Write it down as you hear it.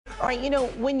All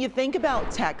right, when you think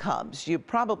about tech hubs, you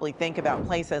probably think about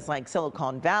places like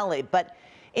Silicon Valley, but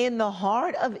in the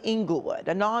heart of Inglewood,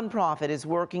 a nonprofit is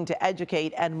working to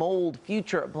educate and mold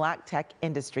future Black tech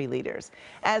industry leaders.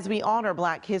 As we honor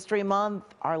Black History Month,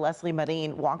 our Lesley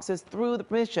Marin walks us through the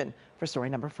mission for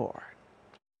story number 4.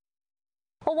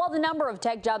 Well, while the number of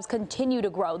tech jobs continue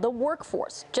to grow, the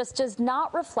workforce just does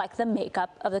not reflect the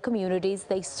makeup of the communities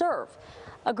they serve.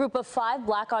 A group of 5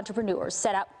 Black entrepreneurs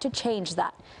set out to change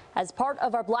that. As part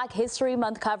of our Black History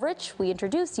Month coverage, we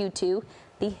introduce you to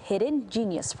the Hidden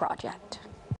Genius Project.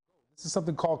 This is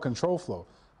something called control flow.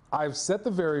 I've set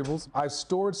the variables, I've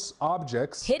stored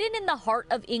objects. Hidden in the heart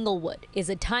of Inglewood is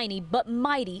a tiny but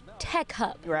mighty tech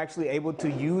hub. You're actually able to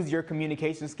use your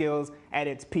communication skills at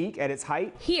its peak, at its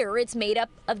height. Here it's made up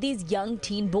of these young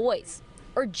teen boys,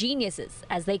 or geniuses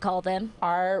as they call them.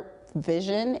 Our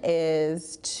vision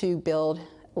is to build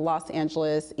Los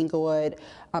Angeles, Inglewood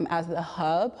as the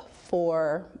hub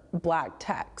for Black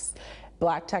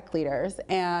tech leaders,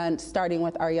 and starting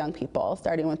with our young people,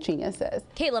 starting with geniuses.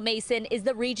 Kayla Mason is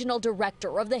the regional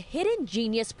director of the Hidden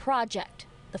Genius Project.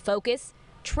 The focus,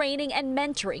 training and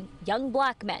mentoring young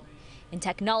Black men in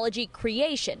technology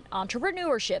creation,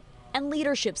 entrepreneurship, and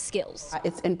leadership skills.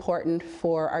 It's important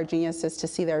for our geniuses to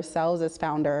see themselves as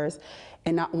founders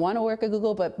and not want to work at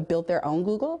Google, but build their own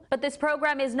Google. But this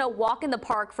program is no walk in the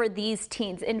park for these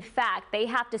teens. In fact, they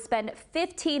have to spend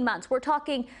 15 months. We're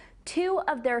talking 2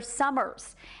 of their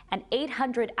summers and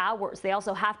 800 hours. They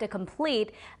also have to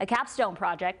complete a capstone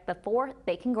project before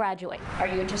they can graduate. Are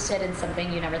you interested in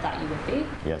something you never thought you would be?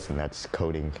 Yes, and that's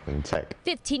coding and tech.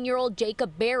 15-year-old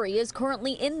Jacob Berry is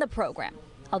currently in the program.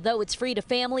 Although it's free to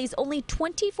families, only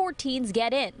 24 teens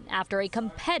get in after a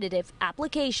competitive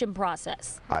application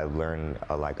process. I learned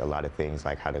a lot of things,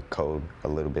 like how to code a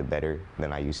little bit better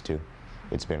than I used to.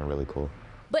 It's been really cool.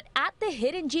 But at the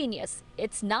Hidden Genius,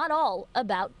 it's not all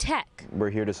about tech. We're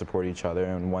here to support each other,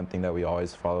 and one thing that we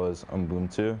always follow is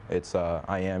Ubuntu. It's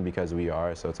I am because we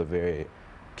are, so it's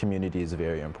community is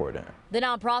very important. The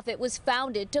nonprofit was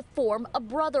founded to form a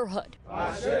brotherhood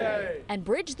and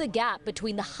bridge the gap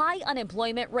between the high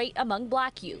unemployment rate among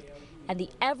Black youth and the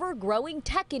ever-growing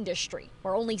tech industry,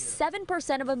 where only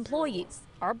 7% of employees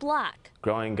are Black.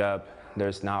 Growing up,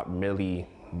 there's not really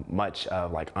much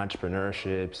of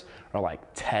entrepreneurships or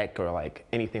tech or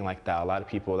anything like that. A lot of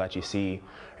people that you see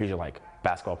are usually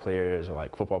basketball players or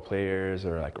football players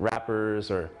or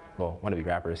rappers or, well, want to be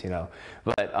rappers,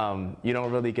 but you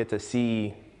don't really get to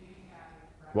see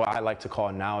what I like to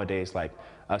call nowadays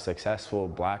a successful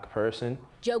Black person.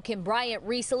 Joakim Bryant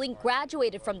recently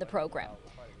graduated from the program,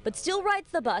 but still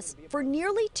rides the bus for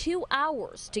nearly 2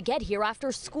 hours to get here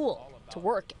after school to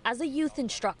work as a youth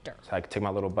instructor. So I take my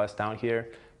little bus down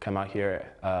here, come out here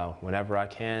whenever I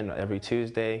can, every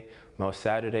Tuesday, most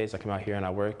Saturdays I come out here and I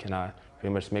work and I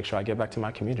pretty much make sure I get back to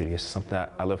my community. It's something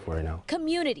that I live for right now.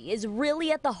 Community is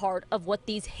really at the heart of what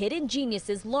these hidden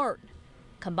geniuses learn.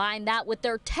 Combine that with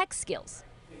their tech skills.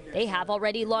 They have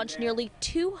already launched nearly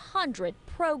 200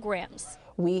 programs.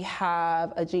 We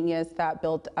have a genius that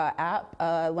built an app,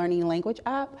 a learning language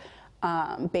app,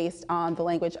 based on the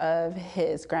language of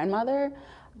his grandmother.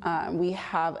 We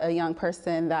have a young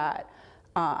person that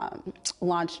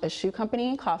launched a shoe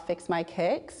company called Fix My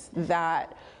Kicks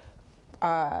that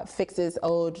fixes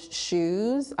old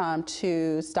shoes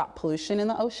to stop pollution in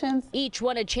the oceans. Each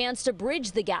one a chance to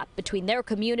bridge the gap between their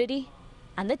community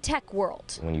and the tech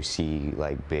world. When you see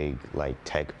big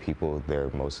tech people, they're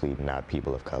mostly not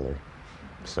people of color.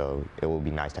 So it will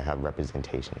be nice to have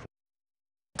representation.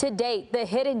 To date, the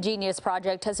Hidden Genius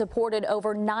Project has supported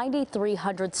over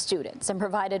 9,300 students and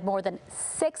provided more than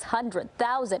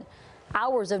 600,000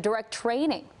 hours of direct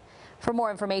training. For more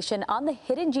information on the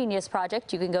Hidden Genius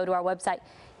Project, you can go to our website,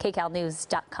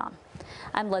 kcalnews.com.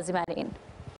 I'm Lesley Marin.